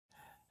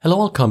Hello,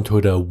 welcome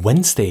to the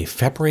Wednesday,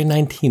 February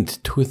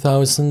 19th,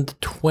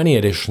 2020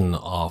 edition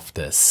of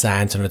the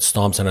SANS Internet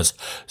Storm Center's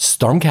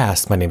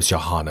Stormcast. My name is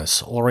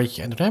Johannes Ulrich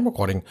and today I'm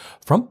recording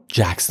from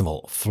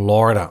Jacksonville,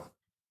 Florida.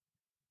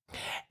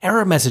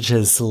 Error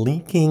messages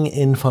leaking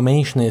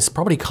information is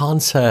probably a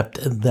concept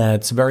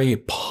that's very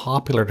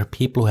popular to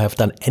people who have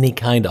done any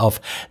kind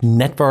of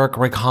network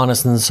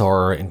reconnaissance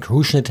or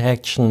intrusion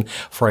detection.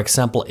 For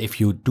example, if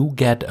you do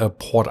get a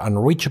port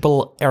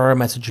unreachable error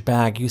message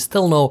back, you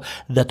still know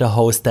that the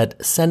host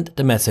that sent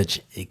the message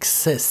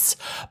exists.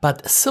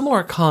 But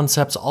similar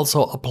concepts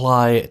also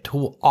apply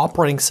to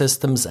operating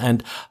systems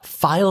and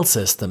file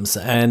systems.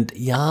 And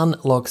Jan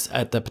looks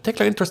at the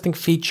particularly interesting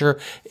feature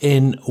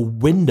in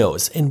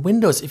Windows. In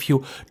Windows, if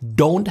you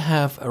don't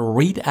have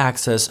read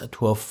access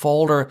to a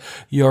folder,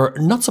 you're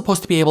not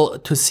supposed to be able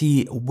to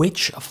see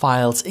which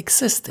files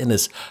exist in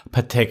this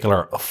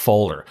particular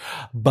folder.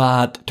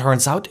 But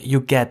turns out you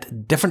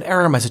get different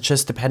error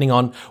messages depending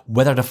on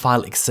whether the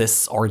file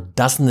exists or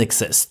doesn't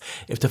exist.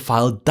 If the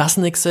file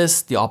doesn't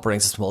exist, the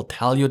operating system will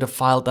tell you the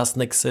file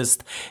doesn't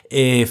exist.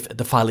 If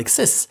the file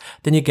exists,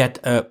 then you get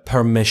a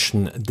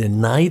permission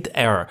denied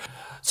error.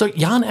 So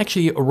Jan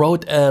actually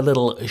wrote a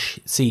little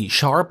C#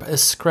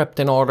 script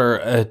in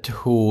order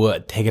to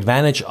take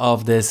advantage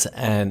of this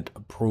and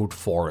brute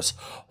force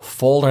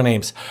folder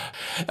names.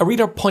 A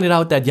reader pointed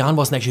out that Jan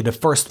wasn't actually the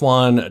first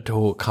one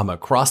to come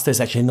across this.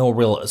 Actually, no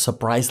real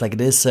surprise. Like, it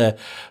is a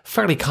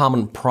fairly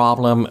common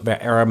problem where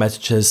error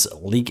messages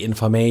leak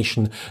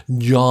information.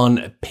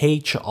 John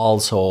Page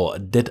also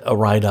did a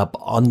write-up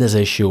on this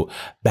issue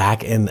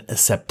back in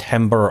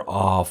September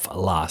of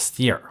last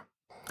year.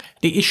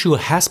 The issue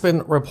has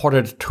been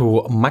reported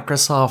to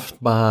Microsoft,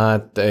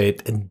 but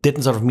it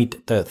didn't sort of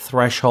meet the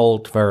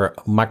threshold where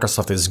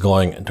Microsoft is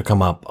going to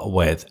come up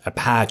with a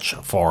patch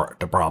for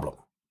the problem.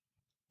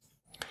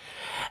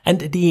 And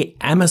the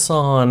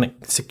Amazon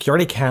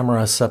security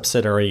camera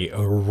subsidiary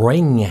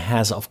Ring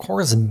has, of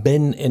course,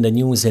 been in the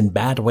news in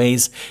bad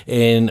ways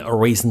in a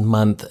recent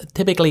month,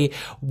 typically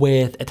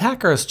with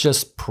attackers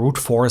just brute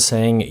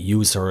forcing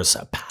users'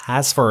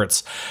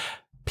 passwords.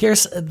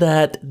 Appears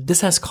that this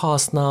has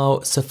caused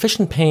now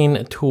sufficient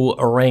pain to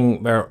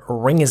Ring, where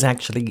Ring is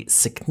actually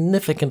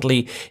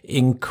significantly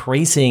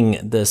increasing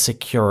the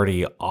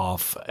security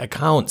of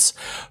accounts.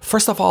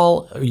 First of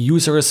all,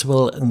 users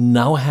will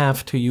now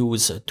have to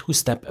use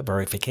two-step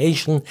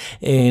verification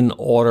in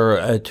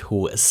order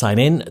to sign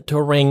in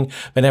to Ring.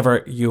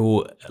 Whenever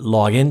you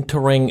log into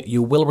Ring,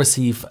 you will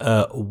receive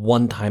a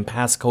one-time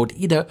passcode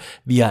either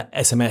via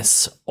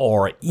SMS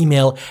or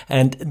email,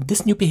 and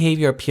this new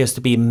behavior appears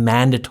to be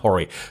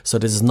mandatory. So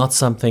this is not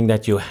something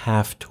that you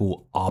have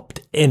to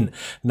opt in.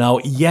 Now,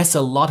 yes,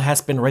 a lot has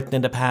been written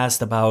in the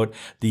past about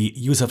the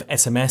use of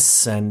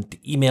SMS and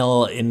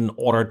email in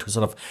order to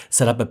sort of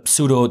set up a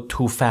pseudo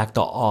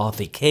two-factor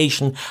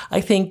authentication.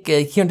 I think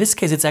here in this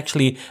case, it's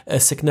actually a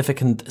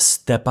significant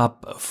step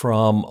up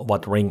from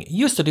what Ring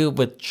used to do,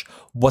 which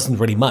wasn't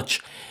really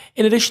much.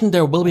 In addition,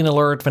 there will be an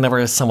alert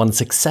whenever someone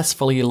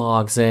successfully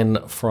logs in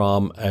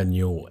from a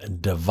new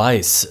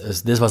device.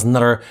 This was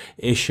another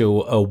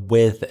issue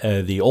with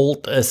the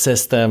old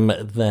system,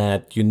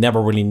 that you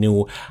never really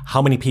knew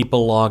how many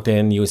people logged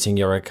in using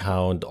your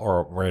account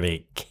or where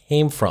they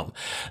came from.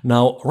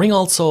 Now, Ring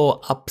also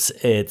ups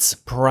its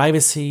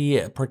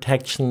privacy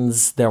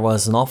protections. There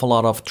was an awful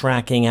lot of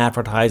tracking,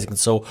 advertising, and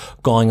so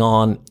going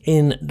on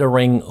in the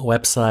Ring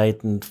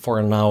website, and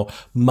for now,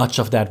 much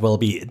of that will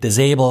be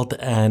disabled,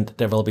 and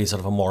there will be sort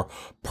of a more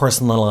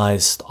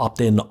personalized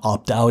opt-in,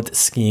 opt-out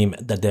scheme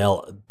that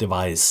they'll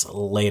devise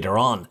later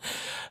on.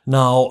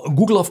 Now,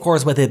 Google, of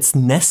course, with its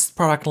Nest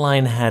product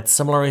line had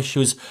similar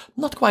issues,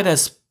 not quite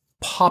as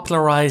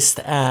popularized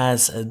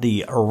as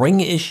the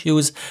Ring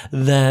issues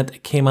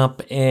that came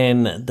up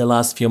in the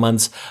last few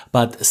months,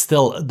 but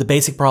still the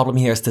basic problem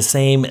here is the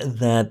same,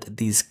 that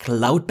these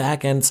cloud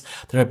backends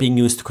that are being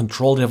used to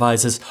control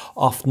devices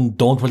often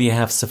don't really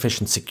have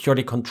sufficient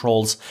security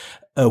controls.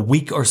 A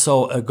week or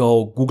so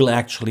ago, Google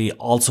actually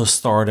also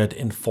started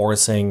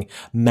enforcing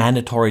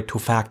mandatory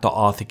two-factor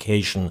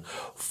authentication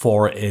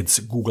for its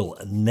Google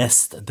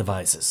Nest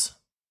devices.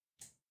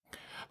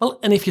 Well,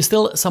 and if you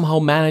still somehow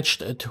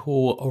managed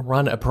to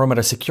run a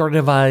perimeter security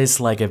device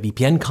like a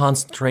VPN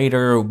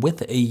concentrator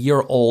with a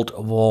year-old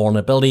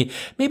vulnerability,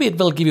 maybe it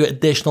will give you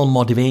additional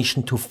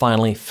motivation to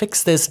finally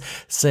fix this,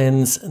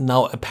 since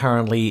now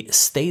apparently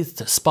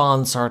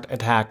state-sponsored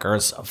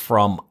attackers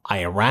from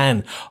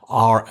Iran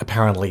are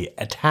apparently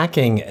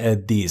attacking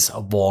these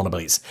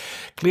vulnerabilities.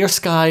 Clear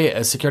Sky,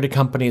 a security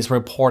company, is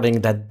reporting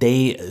that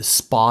they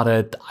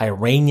spotted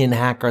Iranian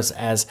hackers,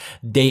 as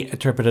they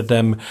attributed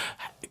them,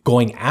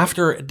 going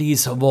after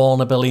these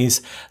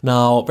vulnerabilities.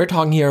 Now, we're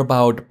talking here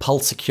about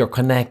Pulse Secure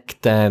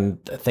Connect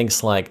and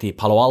things like the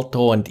Palo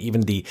Alto and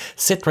even the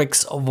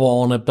Citrix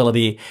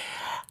vulnerability.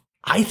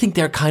 I think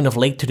they're kind of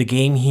late to the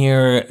game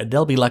here.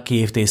 They'll be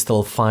lucky if they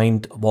still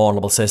find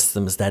vulnerable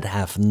systems that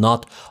have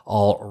not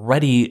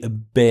already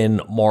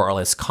been more or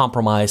less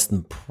compromised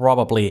and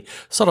probably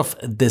sort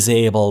of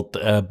disabled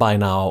by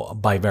now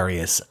by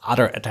various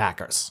other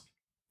attackers.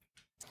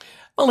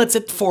 Well, that's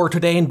it for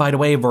today. And by the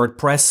way,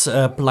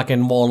 WordPress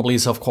plugin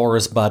vulnerabilities, of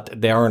course, but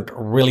they aren't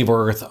really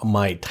worth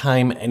my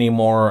time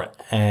anymore.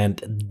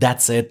 And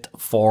that's it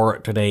for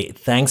today.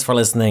 Thanks for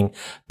listening.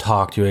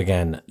 Talk to you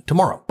again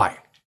tomorrow. Bye.